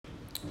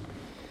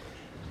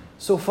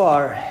So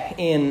far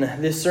in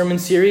this sermon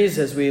series,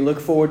 as we look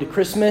forward to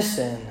Christmas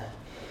and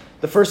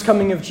the first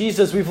coming of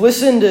Jesus, we've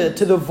listened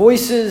to the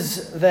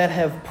voices that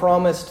have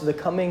promised the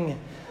coming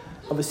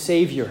of a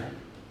Savior.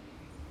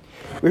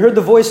 We heard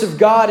the voice of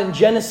God in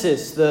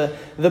Genesis.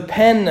 The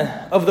pen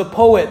of the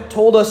poet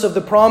told us of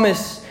the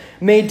promise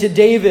made to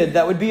David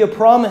that would be a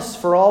promise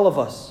for all of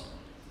us.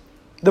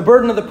 The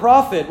burden of the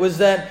prophet was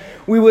that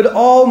we would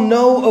all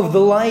know of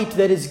the light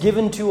that is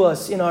given to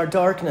us in our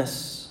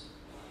darkness.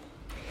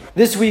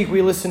 This week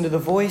we listen to the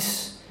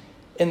voice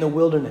in the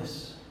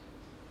wilderness.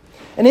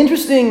 An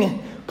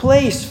interesting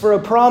place for a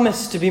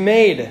promise to be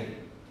made.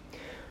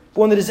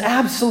 One that is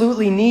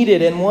absolutely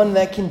needed and one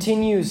that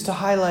continues to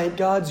highlight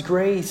God's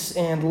grace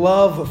and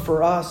love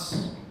for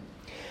us.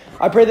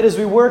 I pray that as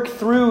we work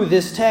through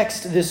this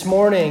text this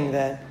morning,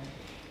 that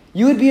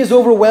you would be as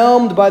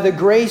overwhelmed by the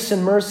grace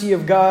and mercy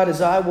of God as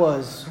I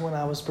was when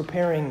I was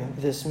preparing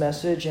this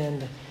message,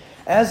 and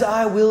as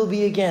I will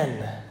be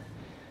again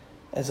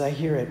as I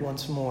hear it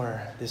once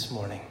more this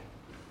morning.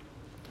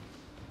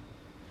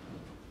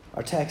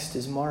 Our text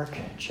is Mark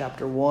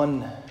chapter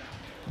 1,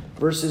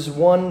 verses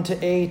 1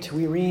 to 8.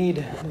 We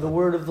read the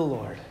word of the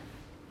Lord.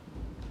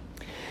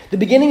 The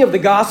beginning of the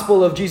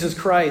gospel of Jesus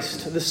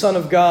Christ, the Son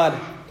of God.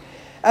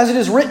 As it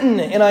is written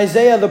in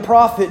Isaiah the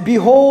prophet,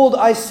 "Behold,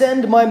 I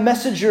send my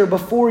messenger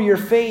before your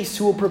face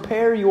who will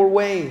prepare your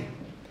way.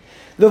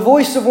 The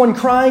voice of one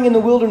crying in the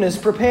wilderness,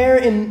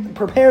 prepare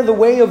the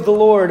way of the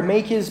Lord,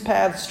 make his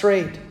path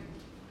straight."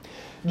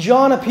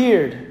 John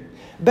appeared,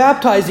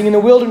 baptizing in the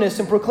wilderness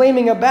and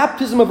proclaiming a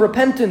baptism of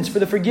repentance for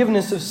the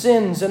forgiveness of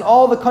sins, and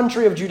all the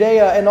country of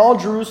Judea and all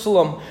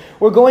Jerusalem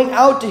were going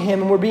out to him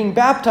and were being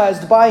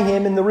baptized by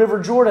him in the river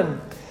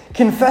Jordan,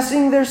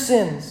 confessing their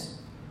sins.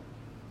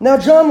 Now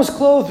John was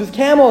clothed with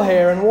camel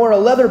hair and wore a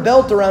leather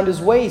belt around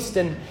his waist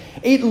and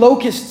ate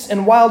locusts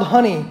and wild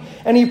honey,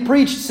 and he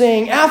preached,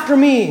 saying, "After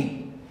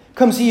me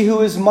comes he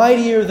who is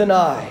mightier than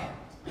I,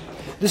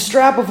 the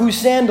strap of whose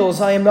sandals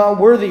I am not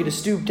worthy to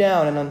stoop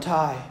down and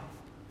untie.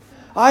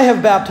 I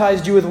have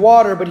baptized you with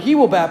water, but he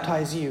will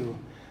baptize you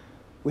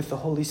with the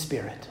Holy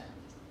Spirit."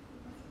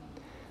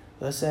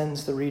 Thus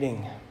ends the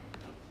reading.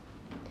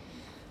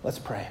 Let's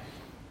pray.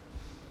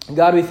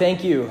 God, we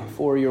thank you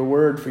for your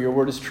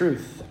word is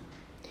truth.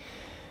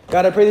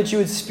 God, I pray that you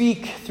would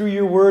speak through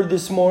your word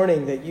this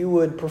morning, that you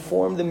would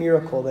perform the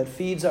miracle that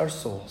feeds our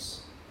souls.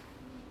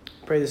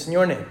 I pray this in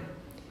your name.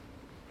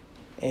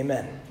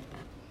 Amen.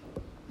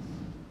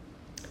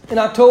 In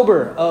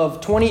October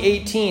of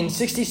 2018,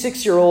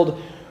 66-year-old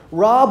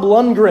Rob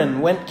Lundgren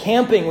went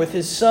camping with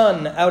his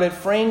son out at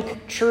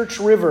Frank Church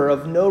River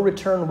of No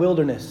Return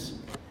Wilderness.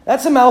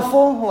 That's a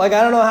mouthful. I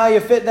don't know how you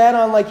fit that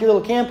on your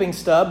little camping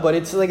stub, but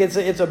it's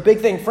a big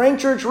thing. Frank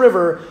Church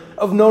River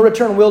of No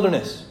Return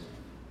Wilderness.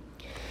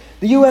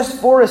 The U.S.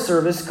 Forest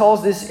Service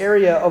calls this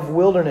area of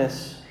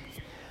wilderness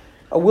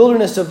a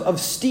wilderness of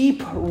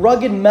steep,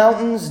 rugged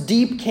mountains,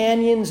 deep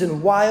canyons,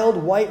 and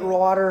wild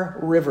whitewater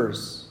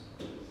rivers.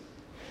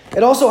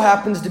 It also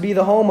happens to be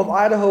the home of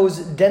Idaho's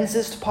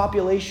densest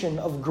population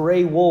of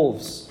gray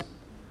wolves.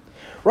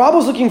 Rob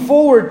was looking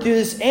forward to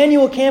this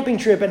annual camping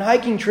trip and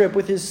hiking trip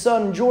with his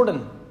son,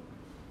 Jordan.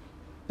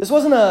 This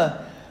wasn't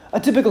a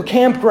typical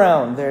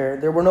campground.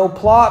 There were no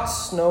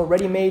plots, no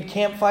ready-made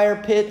campfire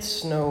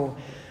pits, no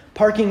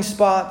parking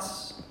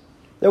spots.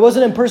 There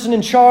wasn't a person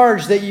in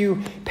charge that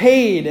you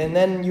paid and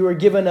then you were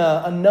given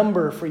a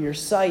number for your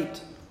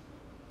site.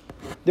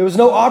 There was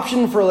no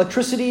option for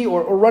electricity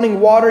or running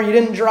water. You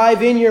didn't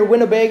drive in your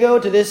Winnebago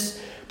to this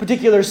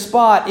particular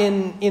spot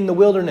in the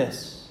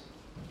wilderness.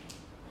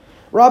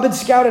 Rob had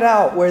scouted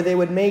out where they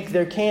would make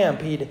their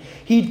camp.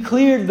 He'd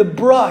cleared the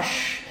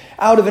brush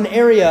out of an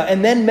area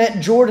and then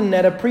met Jordan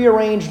at a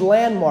prearranged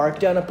landmark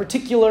down a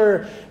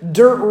particular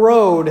dirt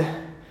road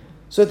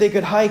so that they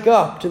could hike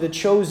up to the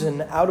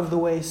chosen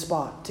out-of-the-way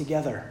spot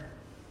together.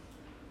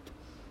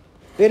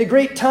 They had a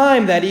great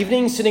time that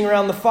evening, sitting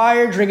around the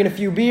fire, drinking a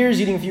few beers,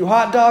 eating a few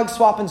hot dogs,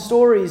 swapping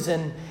stories,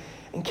 and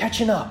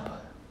catching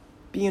up,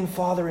 being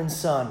father and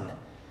son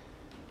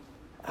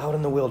out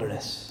in the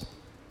wilderness.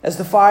 As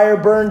the fire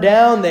burned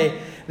down,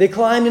 they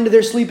climbed into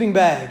their sleeping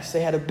bags.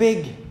 They had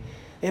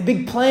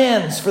big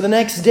plans for the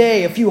next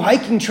day, a few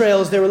hiking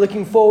trails they were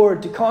looking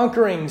forward to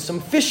conquering, some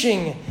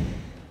fishing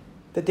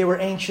that they were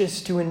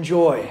anxious to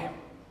enjoy.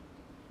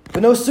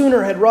 But no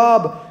sooner had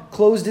Rob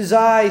closed his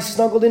eyes,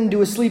 snuggled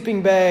into a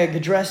sleeping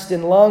bag, dressed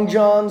in long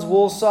johns,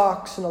 wool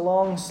socks, and a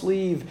long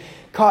sleeve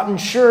cotton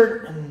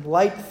shirt and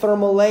light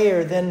thermal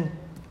layer, then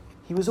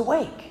he was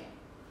awake,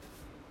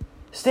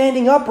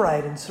 standing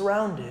upright and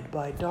surrounded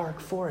by dark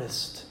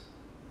forest.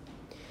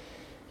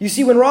 You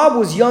see, when Rob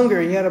was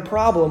younger, he had a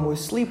problem with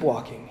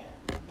sleepwalking.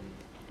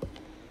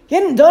 He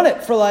hadn't done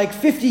it for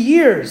 50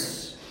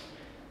 years.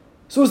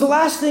 So it was the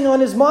last thing on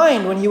his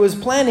mind when he was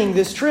planning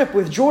this trip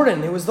with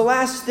Jordan. It was the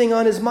last thing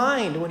on his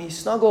mind when he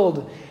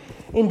snuggled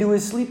into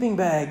his sleeping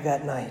bag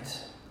that night.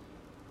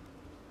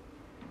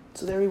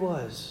 So there he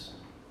was,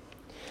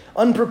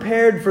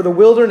 unprepared for the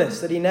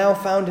wilderness that he now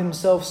found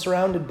himself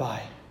surrounded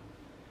by.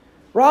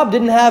 Rob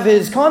didn't have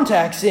his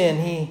contacts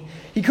in.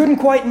 He couldn't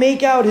quite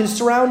make out his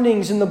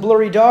surroundings in the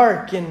blurry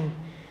dark, and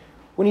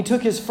when he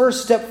took his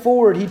first step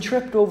forward, he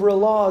tripped over a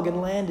log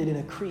and landed in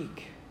a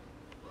creek.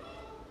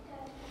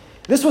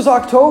 This was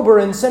October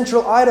in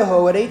central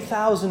Idaho at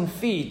 8,000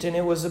 feet, and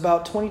it was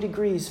about 20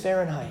 degrees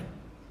Fahrenheit.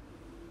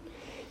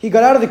 He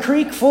got out of the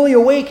creek fully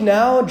awake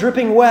now,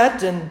 dripping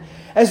wet, and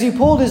as he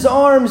pulled his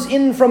arms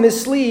in from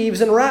his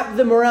sleeves and wrapped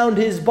them around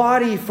his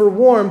body for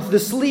warmth, the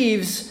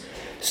sleeves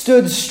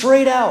stood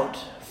straight out,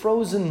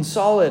 frozen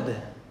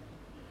solid.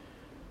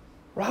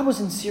 Rob was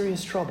in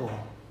serious trouble.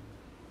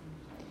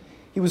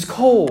 He was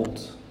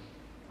cold.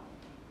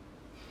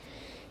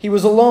 He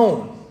was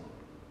alone.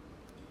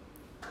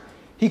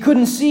 He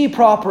couldn't see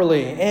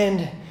properly,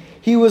 and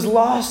he was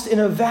lost in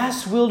a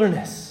vast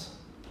wilderness.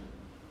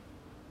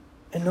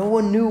 And no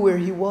one knew where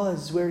he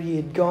was, where he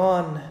had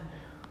gone,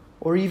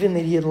 or even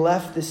that he had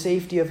left the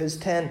safety of his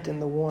tent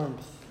and the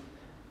warmth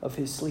of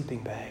his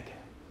sleeping bag.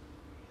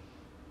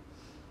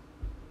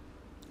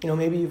 You know,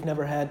 maybe you've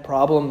never had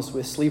problems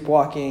with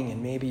sleepwalking,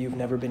 and maybe you've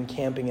never been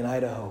camping in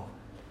Idaho.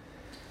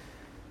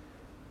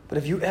 But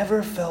have you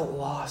ever felt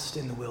lost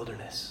in the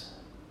wilderness?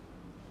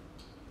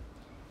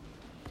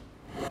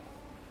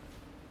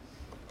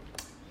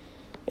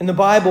 In the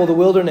Bible, the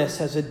wilderness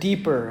has a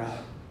deeper,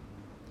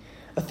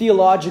 a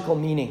theological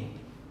meaning.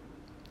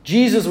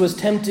 Jesus was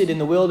tempted in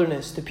the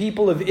wilderness. The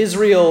people of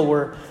Israel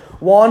were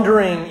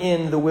wandering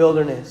in the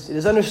wilderness. It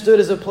is understood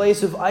as a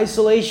place of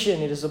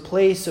isolation. It is a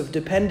place of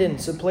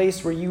dependence, a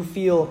place where you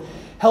feel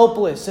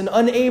helpless and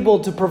unable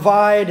to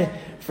provide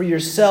for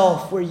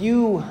yourself, where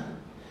you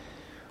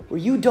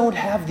don't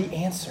have the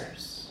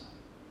answers.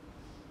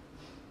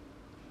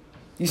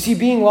 You see,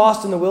 being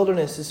lost in the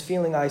wilderness is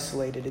feeling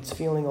isolated. It's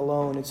feeling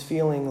alone. It's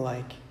feeling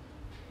like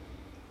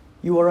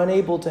you are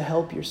unable to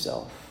help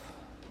yourself.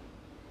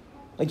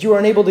 Like you are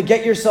unable to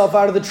get yourself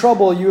out of the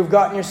trouble you have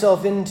gotten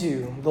yourself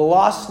into, the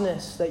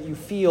lostness that you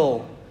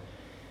feel.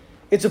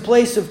 It's a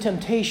place of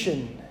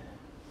temptation.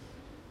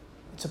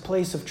 It's a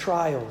place of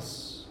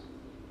trials.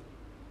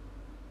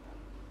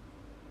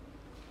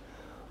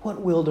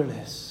 What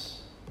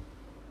wilderness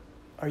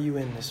are you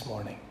in this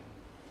morning?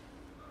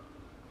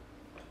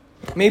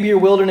 Maybe your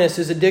wilderness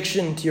is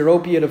addiction to your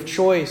opiate of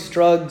choice,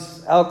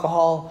 drugs,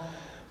 alcohol,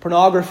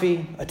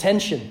 pornography,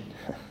 attention.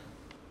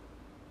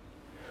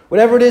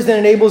 Whatever it is that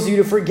enables you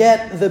to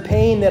forget the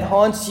pain that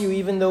haunts you,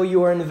 even though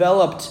you are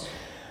enveloped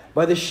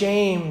by the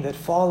shame that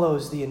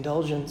follows the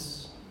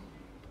indulgence.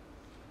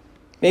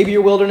 Maybe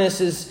your wilderness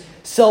is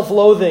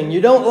self-loathing.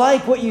 You don't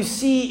like what you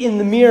see in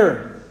the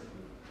mirror.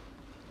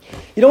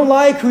 You don't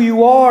like who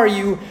you are.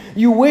 You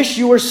wish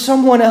you were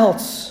someone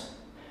else.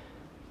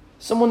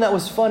 Someone that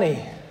was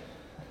funny.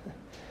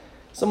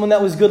 Someone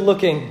that was good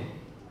looking.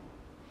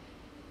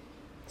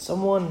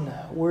 Someone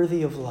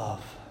worthy of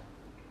love.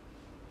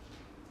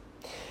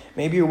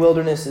 Maybe your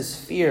wilderness is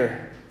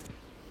fear.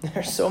 There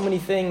are so many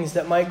things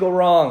that might go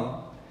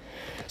wrong.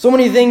 So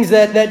many things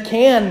that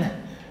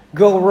can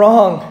go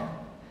wrong.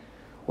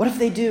 What if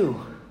they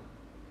do?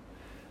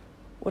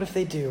 What if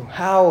they do?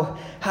 How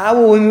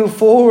will we move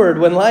forward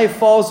when life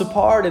falls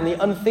apart and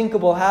the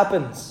unthinkable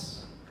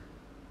happens?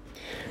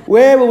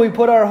 Where will we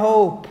put our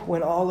hope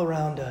when all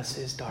around us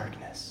is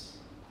darkness?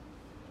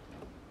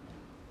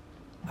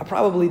 I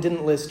probably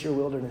didn't list your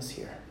wilderness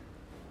here.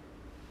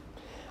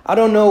 I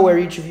don't know where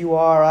each of you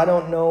are. I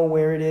don't know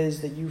where it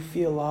is that you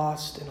feel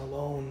lost and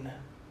alone.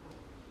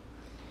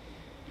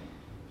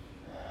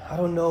 I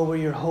don't know where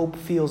your hope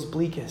feels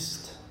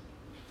bleakest.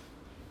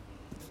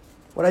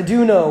 What I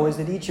do know is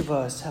that each of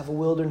us have a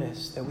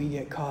wilderness that we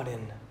get caught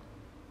in,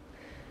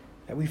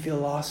 that we feel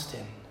lost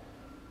in,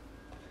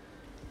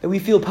 that we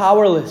feel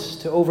powerless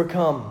to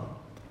overcome.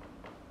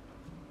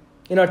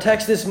 In our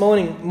text this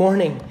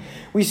morning,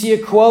 we see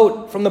a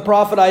quote from the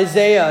prophet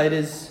Isaiah.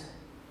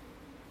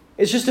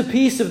 It's just a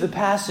piece of the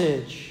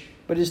passage,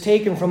 but it is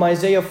taken from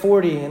Isaiah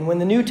 40. And when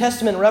the New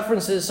Testament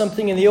references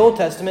something in the Old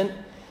Testament,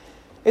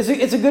 it's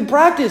a good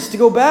practice to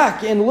go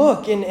back and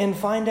look and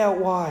find out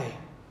why.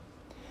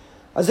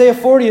 Isaiah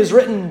 40 is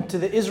written to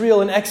the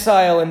Israel in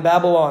exile in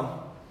Babylon.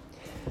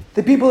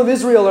 The people of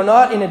Israel are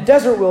not in a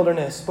desert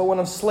wilderness, but one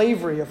of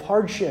slavery, of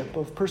hardship,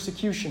 of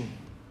persecution.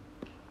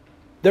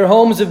 Their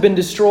homes have been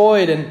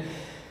destroyed and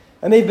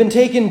they've been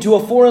taken to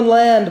a foreign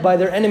land by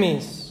their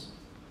enemies.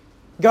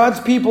 God's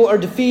people are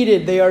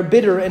defeated. They are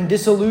bitter and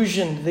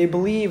disillusioned. They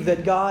believe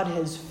that God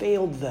has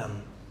failed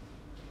them,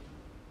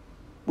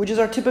 which is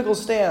our typical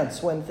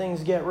stance when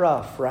things get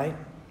rough, right?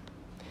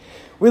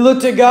 We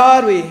look to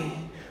God,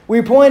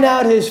 we point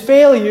out his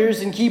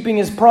failures in keeping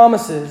his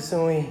promises,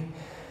 and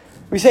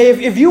we say,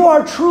 if you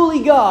are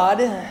truly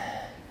God,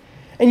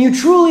 and you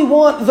truly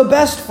want the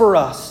best for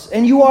us,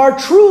 and you are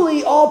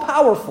truly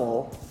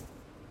all-powerful,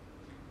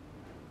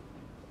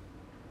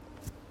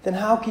 then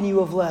how can you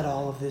have let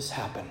all of this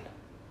happen?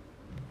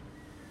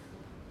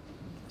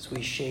 As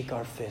we shake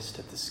our fist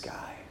at the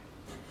sky.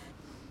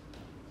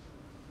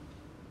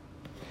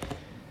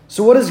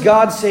 So what does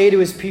God say to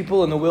his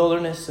people in the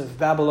wilderness of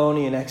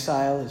Babylonian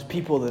exile? His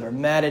people that are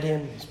mad at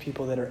him, his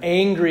people that are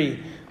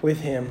angry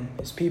with him,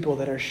 his people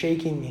that are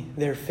shaking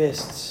their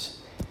fists.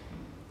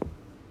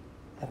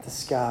 at the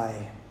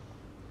sky.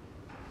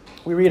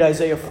 We read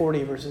Isaiah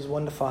 40, verses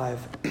 1 to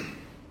 5.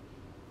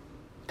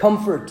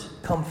 Comfort,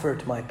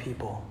 comfort my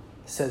people,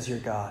 says your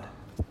God.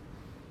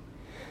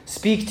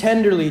 Speak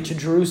tenderly to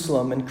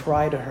Jerusalem and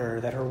cry to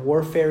her that her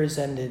warfare is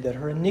ended, that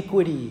her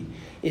iniquity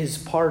is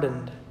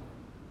pardoned,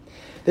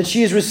 that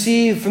she has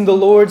received from the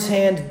Lord's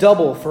hand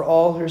double for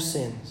all her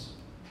sins.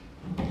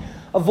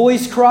 A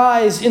voice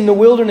cries in the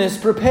wilderness,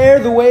 prepare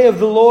the way of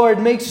the Lord,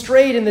 make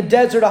straight in the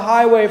desert a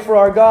highway for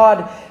our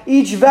God.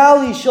 Each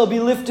valley shall be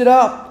lifted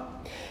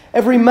up,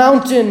 every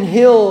mountain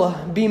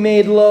hill be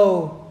made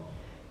low.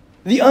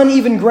 The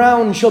uneven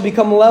ground shall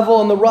become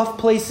level, and the rough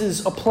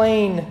places a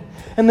plain.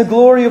 And the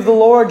glory of the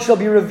Lord shall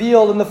be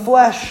revealed, and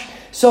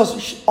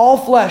all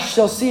flesh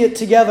shall see it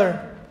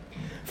together.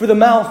 For the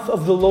mouth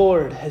of the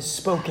Lord has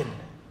spoken.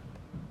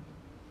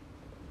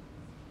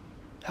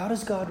 How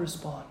does God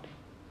respond?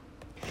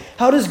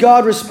 How does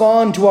God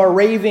respond to our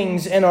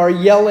ravings and our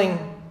yelling?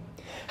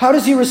 How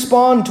does he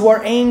respond to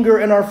our anger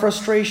and our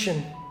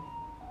frustration?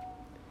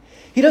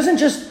 He doesn't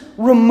just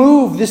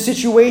remove the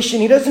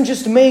situation. He doesn't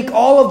just make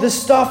all of the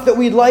stuff that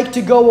we'd like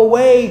to go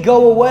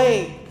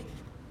away.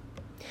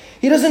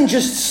 He doesn't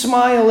just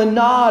smile and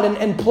nod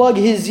and plug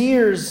his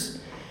ears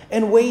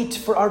and wait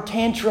for our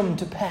tantrum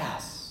to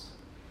pass.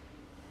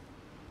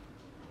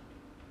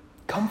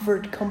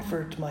 Comfort,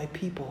 comfort my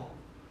people.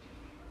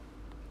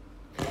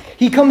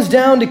 He comes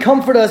down to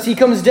comfort us. He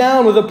comes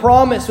down with a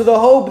promise, with a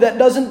hope that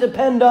doesn't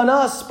depend on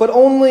us, but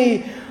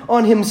only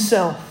on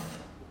himself.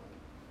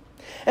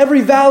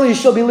 Every valley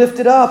shall be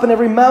lifted up, and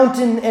every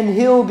mountain and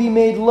hill be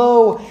made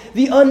low.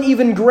 The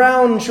uneven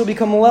ground shall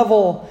become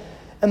level,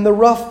 and the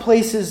rough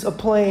places a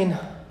plain.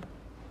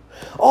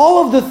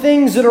 All of the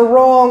things that are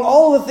wrong,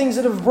 all of the things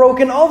that have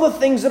broken, all the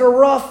things that are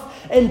rough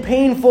and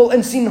painful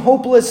and seem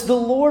hopeless, the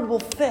Lord will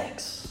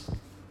fix.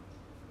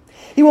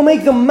 He will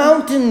make the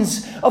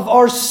mountains of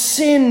our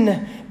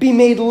sin be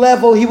made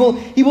level. He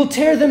will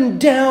tear them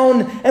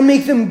down and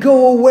make them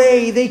go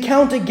away. They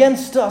count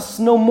against us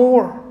no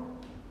more.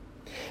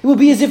 It will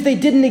be as if they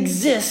didn't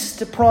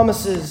exist,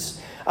 promises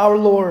our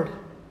Lord.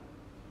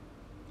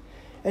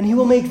 And he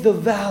will make the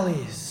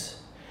valleys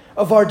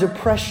of our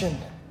depression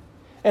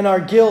and our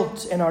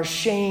guilt and our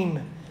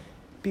shame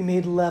be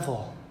made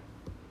level.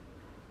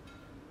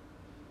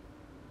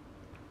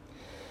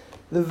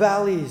 The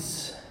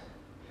valleys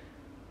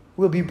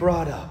will be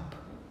brought up.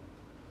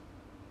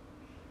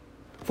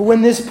 For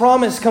when this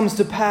promise comes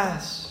to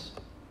pass,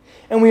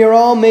 and we are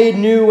all made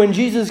new, when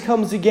Jesus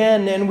comes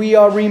again and we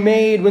are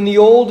remade, when the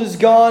old is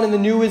gone and the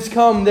new is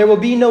come, there will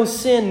be no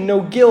sin,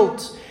 no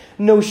guilt,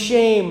 no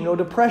shame, no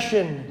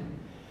depression,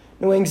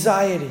 no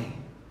anxiety.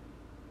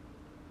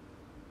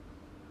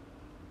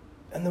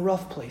 And the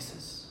rough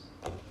places,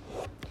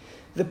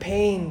 the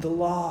pain, the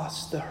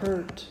loss, the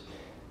hurt,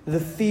 the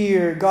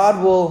fear,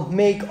 God will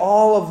make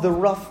all of the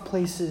rough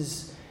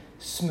places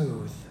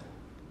smooth.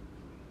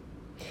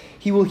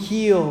 He will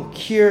heal,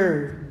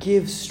 cure,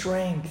 give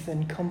strength,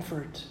 and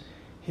comfort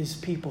his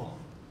people.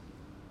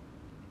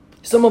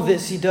 Some of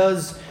this he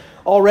does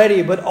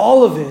already, but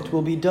all of it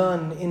will be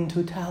done in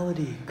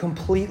totality,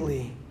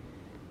 completely,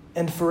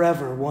 and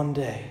forever one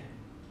day.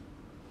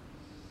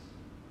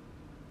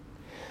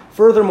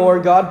 Furthermore,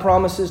 God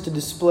promises to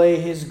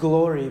display his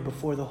glory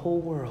before the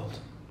whole world.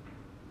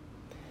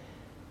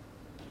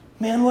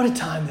 Man, what a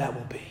time that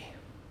will be.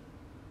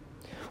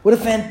 What a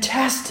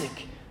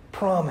fantastic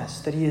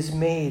promise that he has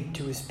made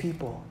to his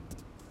people.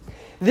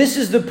 This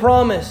is the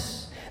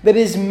promise that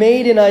is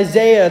made in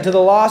Isaiah to the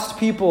lost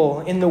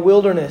people in the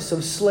wilderness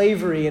of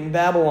slavery in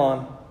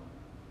Babylon.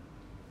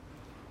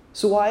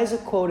 So why is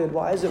it quoted?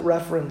 Why is it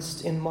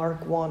referenced in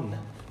Mark 1?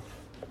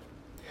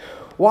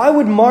 Why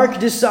would Mark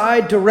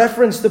decide to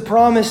reference the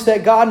promise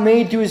that God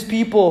made to his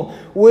people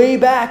way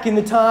back in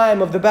the time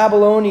of the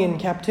Babylonian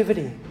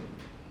captivity?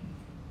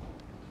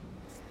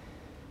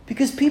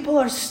 Because people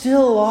are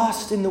still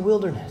lost in the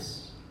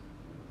wilderness.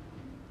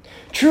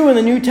 True, in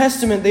the New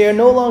Testament, they are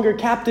no longer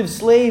captive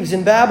slaves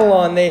in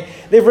Babylon.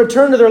 They've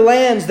returned to their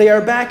lands. They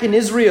are back in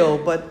Israel,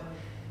 but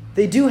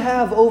they do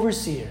have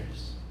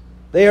overseers.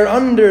 They are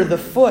under the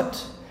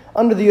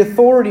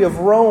authority of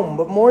Rome.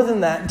 But more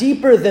than that,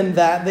 deeper than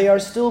that, they are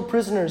still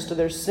prisoners to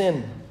their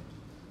sin.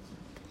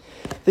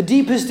 The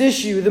deepest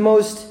issue, the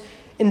most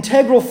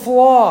integral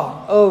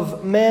flaw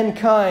of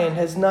mankind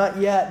has not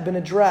yet been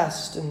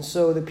addressed, and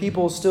so the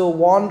people still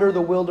wander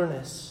the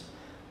wilderness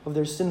of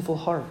their sinful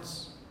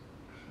hearts.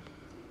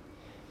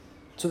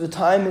 So the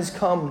time has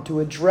come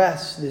to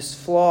address this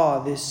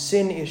flaw, this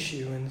sin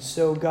issue, and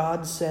so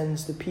God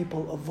sends the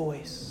people a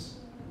voice.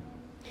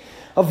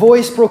 A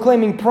voice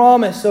proclaiming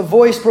promise, a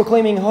voice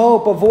proclaiming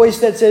hope, a voice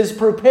that says,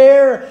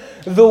 prepare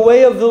the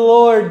way of the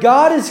Lord.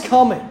 God is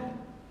coming.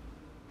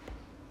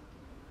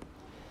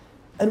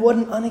 And what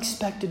an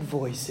unexpected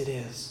voice it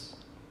is.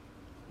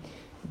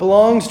 It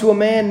belongs to a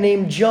man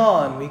named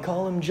John. We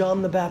call him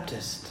John the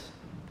Baptist.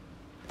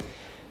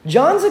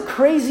 John's a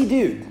crazy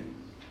dude.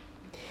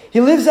 He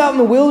lives out in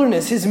the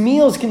wilderness. His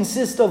meals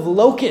consist of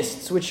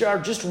locusts, which are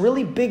just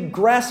really big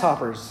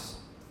grasshoppers.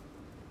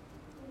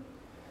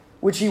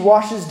 which he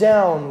washes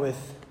down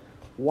with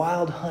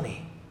wild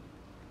honey.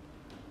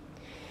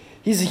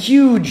 He's a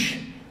huge,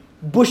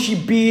 bushy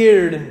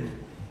beard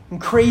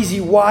and crazy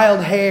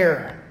wild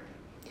hair.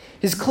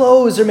 His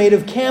clothes are made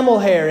of camel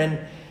hair,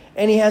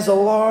 and he has a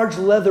large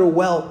leather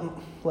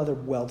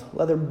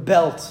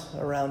belt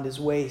around his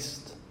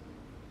waist.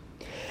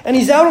 And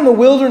he's out in the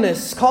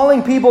wilderness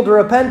calling people to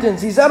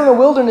repentance. He's out in the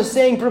wilderness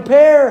saying,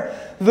 "Prepare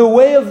the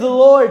way of the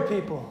Lord,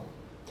 people.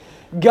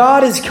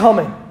 God is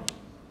coming."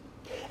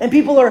 And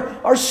people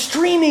are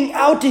streaming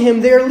out to him.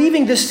 They are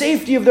leaving the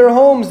safety of their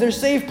homes, their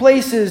safe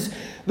places,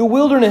 the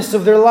wilderness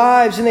of their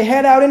lives, and they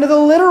head out into the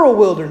literal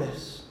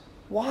wilderness.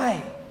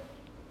 Why?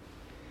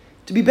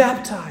 To be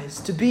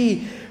baptized, to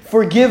be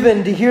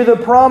forgiven, to hear the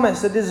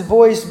promise that this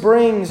voice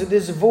brings, that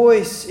this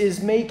voice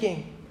is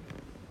making.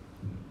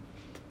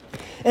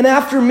 "And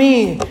after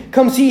me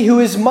comes he who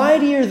is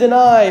mightier than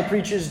I,"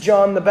 preaches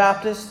John the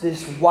Baptist,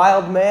 this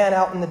wild man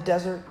out in the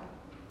desert,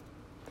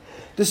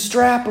 "the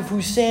strap of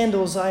whose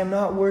sandals I am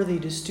not worthy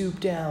to stoop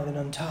down and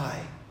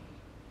untie."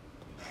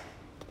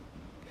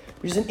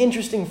 Which is an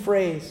interesting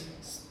phrase.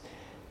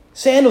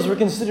 Sandals were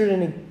considered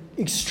an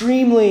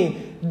extremely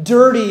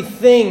dirty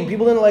thing.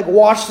 People didn't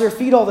wash their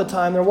feet all the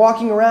time. They're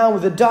walking around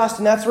with the dust,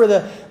 and that's where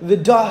the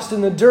dust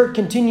and the dirt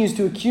continues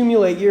to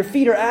accumulate. Your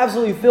feet are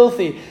absolutely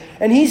filthy.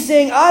 And he's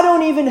saying, I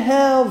don't even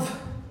have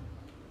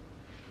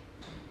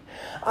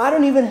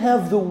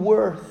the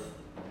worth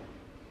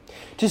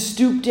to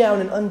stoop down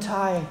and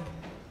untie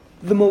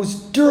the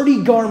most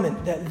dirty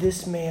garment that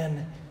this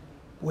man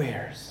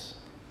wears,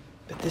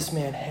 that this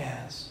man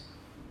has.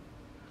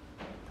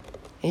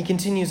 And he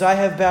continues, "I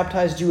have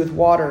baptized you with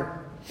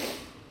water,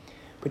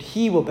 but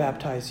he will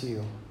baptize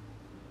you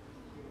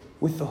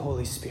with the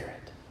Holy Spirit."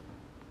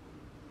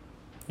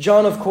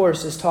 John, of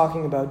course, is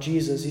talking about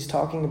Jesus. He's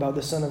talking about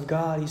the Son of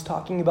God. He's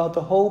talking about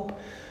the hope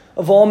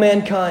of all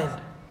mankind.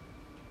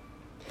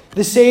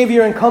 The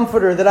Savior and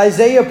Comforter that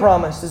Isaiah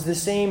promised is the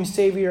same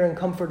Savior and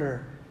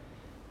Comforter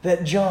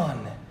that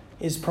John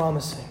is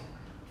promising.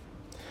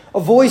 A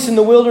voice in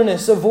the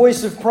wilderness, a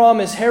voice of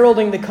promise,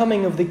 heralding the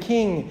coming of the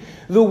King,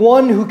 the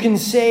one who can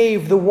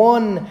save, the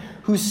one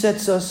who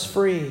sets us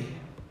free.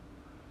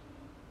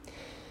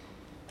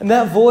 And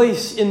that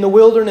voice in the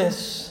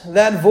wilderness,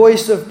 that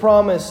voice of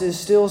promise is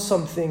still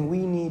something we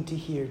need to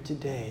hear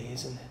today,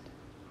 isn't it?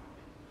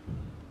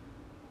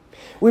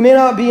 We may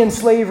not be in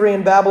slavery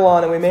in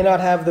Babylon, and we may not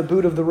have the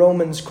boot of the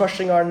Romans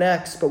crushing our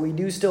necks, but we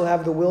do still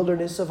have the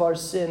wilderness of our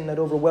sin that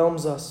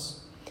overwhelms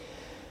us,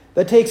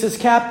 that takes us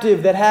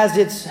captive, that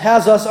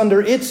has us under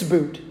its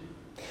boot,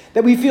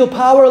 that we feel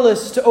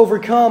powerless to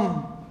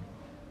overcome,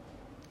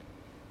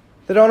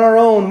 that on our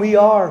own we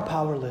are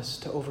powerless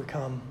to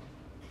overcome.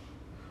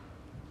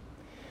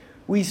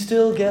 We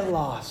still get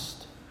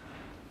lost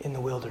in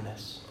the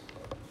wilderness.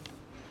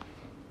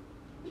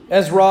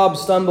 As Rob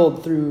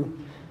stumbled through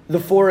the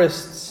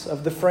forests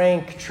of the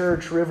Frank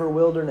Church River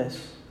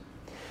wilderness,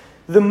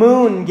 the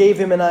moon gave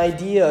him an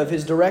idea of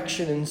his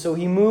direction, and so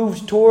he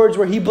moved towards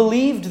where he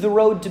believed the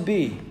road to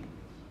be.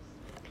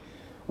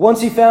 Once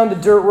he found a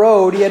dirt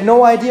road, he had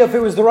no idea if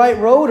it was the right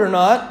road or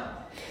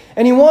not,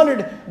 and he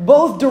wandered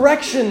both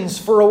directions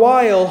for a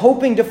while,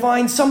 hoping to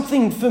find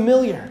something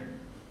familiar.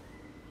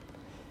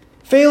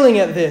 Failing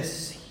at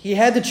this, he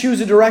had to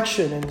choose a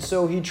direction, and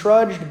so he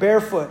trudged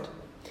barefoot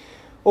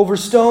over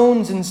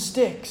stones and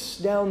sticks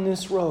down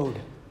this road.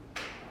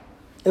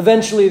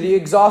 Eventually, the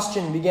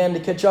exhaustion began to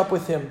catch up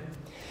with him,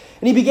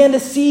 and he began to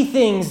see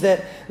things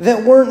that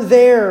weren't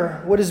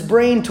there. What his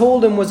brain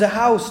told him was a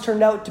house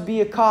turned out to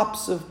be a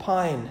copse of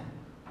pine.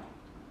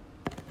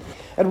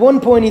 At one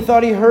point, he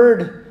thought a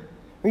herd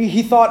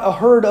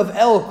of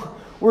elk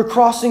were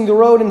crossing the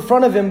road in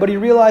front of him, but he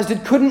realized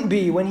it couldn't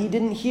be when he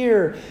didn't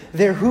hear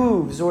their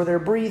hooves or their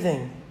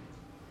breathing.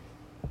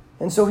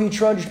 And so he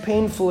trudged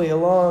painfully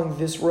along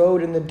this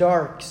road in the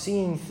dark,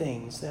 seeing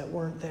things that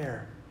weren't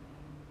there.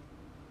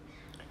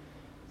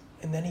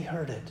 And then he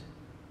heard it.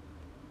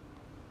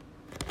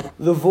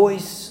 The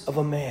voice of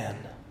a man.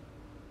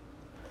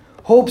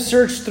 Hope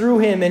searched through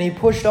him, and he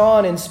pushed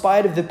on in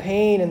spite of the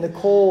pain and the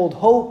cold,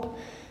 hope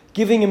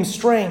giving him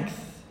strength.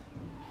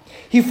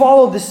 He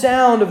followed the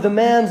sound of the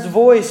man's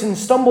voice and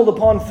stumbled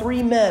upon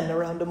 3 men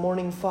around a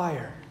morning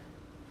fire.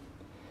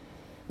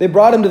 They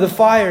brought him to the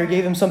fire,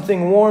 gave him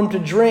something warm to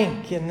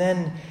drink, and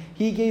then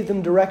he gave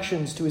them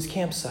directions to his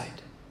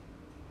campsite.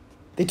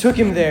 They took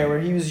him there where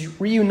he was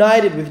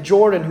reunited with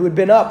Jordan, who had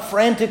been up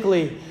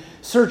frantically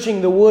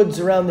searching the woods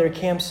around their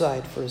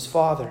campsite for his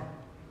father.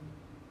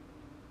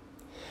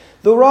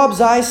 Though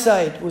Rob's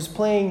eyesight was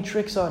playing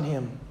tricks on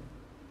him,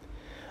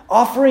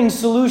 offering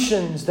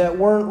solutions that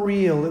weren't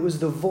real, it was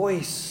the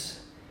voice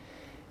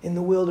in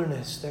the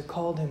wilderness that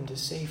called him to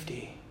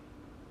safety.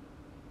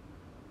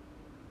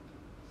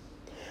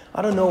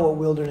 I don't know what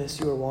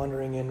wilderness you are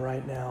wandering in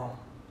right now,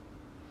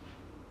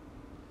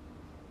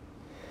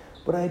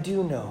 but I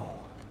do know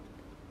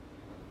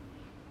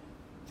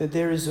that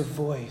there is a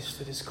voice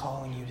that is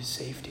calling you to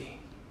safety.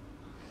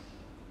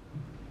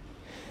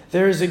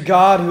 There is a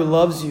God who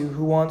loves you,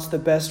 who wants the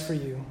best for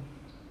you.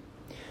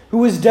 who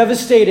was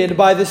devastated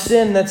by the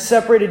sin that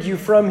separated you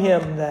from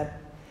him, that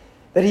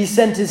he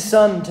sent his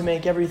Son to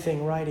make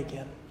everything right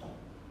again.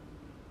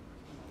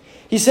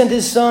 He sent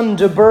his Son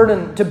to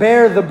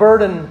bear the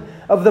burden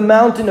of the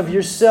mountain of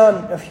your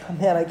son. Oh,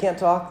 man, I can't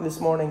talk this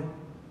morning.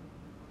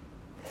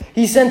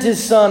 He sent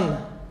his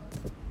Son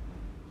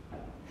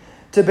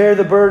to bear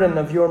the burden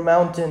of your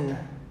mountain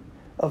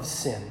of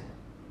sin.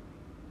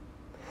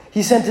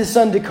 He sent his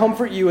Son to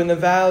comfort you in the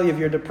valley of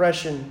your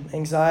depression,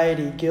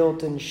 anxiety,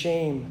 guilt, and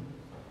shame,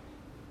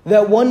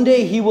 that one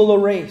day he will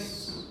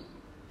erase,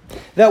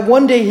 that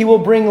one day he will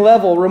bring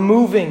level,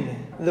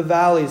 removing the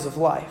valleys of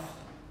life.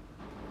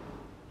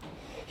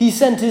 He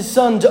sent his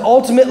Son to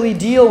ultimately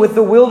deal with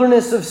the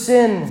wilderness of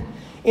sin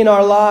in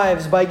our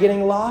lives by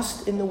getting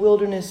lost in the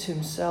wilderness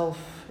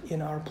himself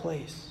in our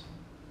place.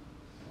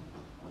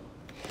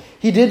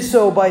 He did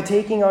so by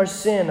taking our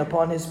sin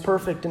upon his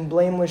perfect and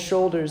blameless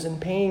shoulders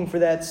and paying for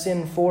that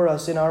sin for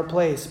us in our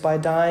place by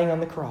dying on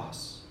the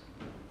cross.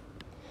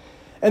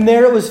 And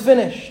there it was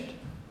finished.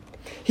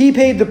 He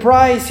paid the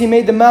price. He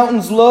made the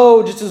mountains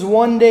low, just as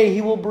one day he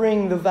will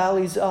bring the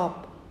valleys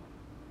up.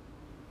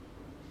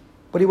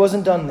 But he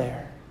wasn't done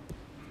there.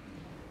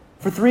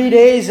 For 3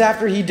 days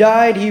after he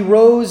died, he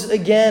rose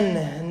again,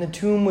 and the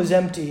tomb was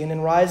empty. And in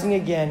rising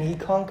again, he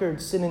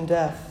conquered sin and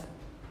death.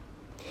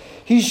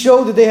 He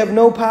showed that they have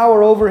no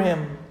power over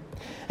him.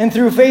 And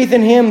through faith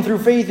in him, through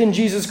faith in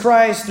Jesus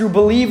Christ, through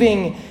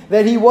believing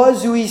that he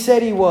was who he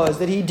said he was,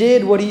 that he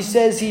did what he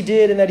says he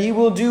did, and that he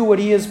will do what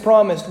he has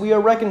promised, we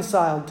are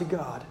reconciled to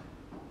God.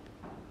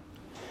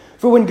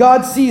 For when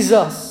God sees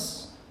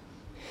us,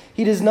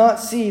 he does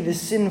not see the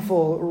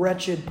sinful,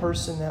 wretched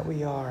person that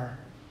we are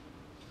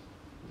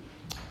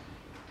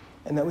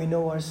and that we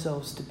know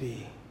ourselves to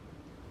be.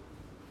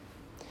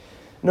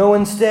 No,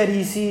 instead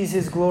he sees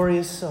his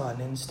glorious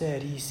Son.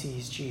 Instead he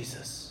sees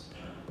Jesus.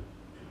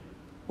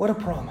 What a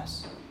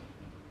promise.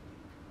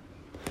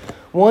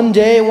 One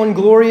day, one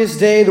glorious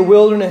day, the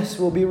wilderness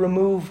will be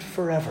removed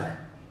forever.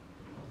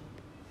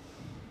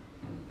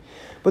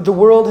 But the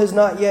world has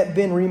not yet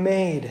been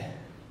remade.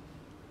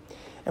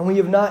 And we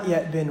have not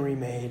yet been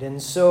remade.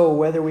 And so,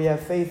 whether we have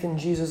faith in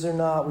Jesus or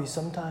not, we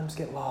sometimes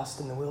get lost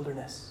in the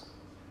wilderness.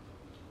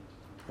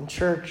 And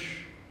church,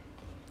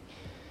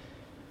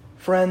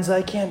 friends,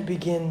 I can't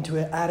begin to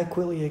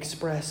adequately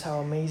express how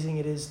amazing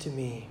it is to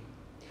me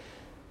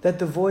that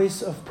the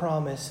voice of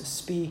promise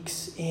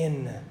speaks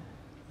in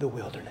the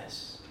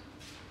wilderness.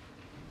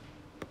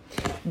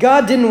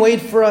 God didn't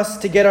wait for us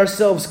to get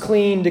ourselves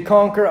clean, to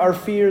conquer our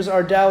fears,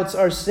 our doubts,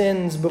 our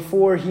sins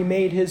before he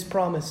made his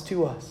promise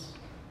to us.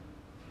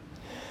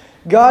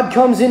 God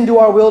comes into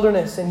our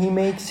wilderness and he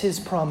makes his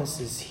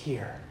promises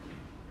here.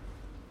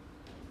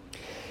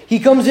 He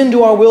comes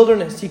into our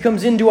wilderness. He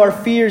comes into our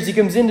fears. He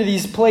comes into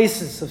these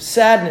places of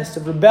sadness,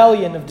 of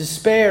rebellion, of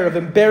despair, of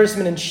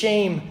embarrassment and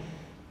shame.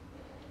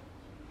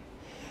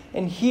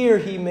 And here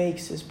he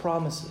makes his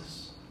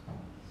promises.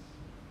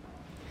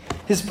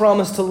 His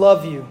promise to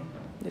love you.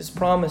 His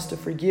promise to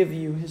forgive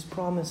you. His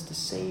promise to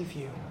save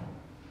you.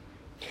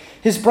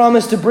 His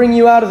promise to bring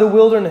you out of the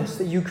wilderness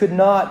that you could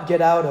not get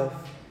out of.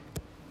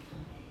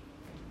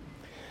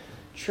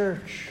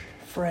 Church,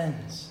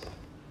 friends,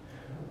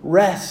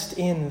 rest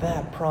in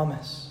that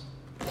promise.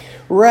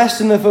 Rest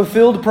in the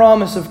fulfilled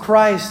promise of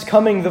Christ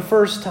coming the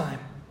first time,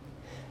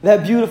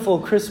 that beautiful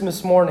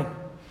Christmas morning.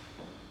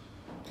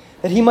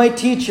 That he might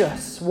teach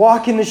us,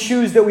 walk in the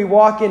shoes that we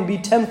walk in, be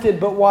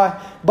tempted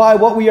by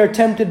what we are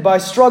tempted by,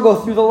 struggle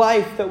through the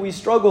life that we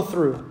struggle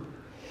through,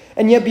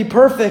 and yet be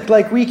perfect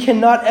like we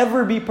cannot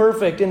ever be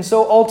perfect, and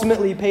so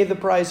ultimately pay the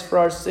price for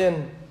our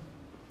sin.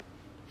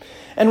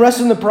 And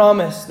rest in the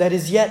promise that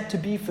is yet to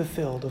be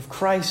fulfilled of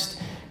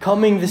Christ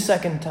coming the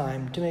second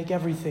time to make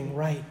everything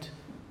right,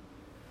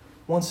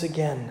 once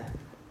again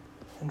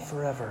and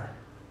forever.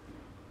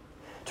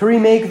 To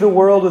remake the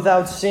world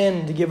without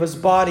sin, to give us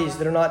bodies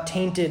that are not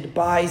tainted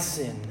by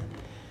sin,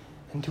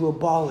 and to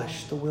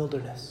abolish the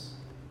wilderness,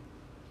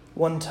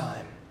 one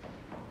time,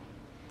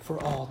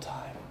 for all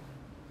time.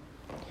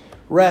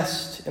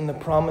 Rest in the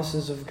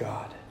promises of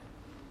God.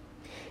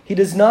 He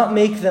does not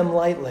make them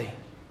lightly.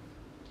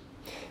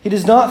 He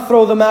does not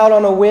throw them out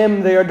on a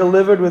whim. They are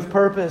delivered with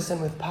purpose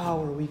and with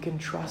power. We can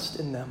trust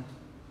in them.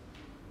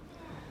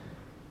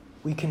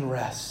 We can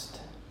rest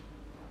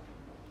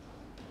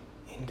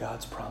in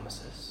God's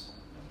promises.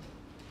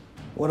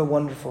 What a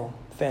wonderful,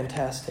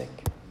 fantastic,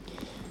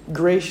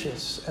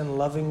 gracious, and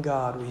loving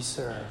God we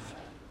serve.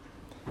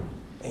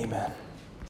 Amen.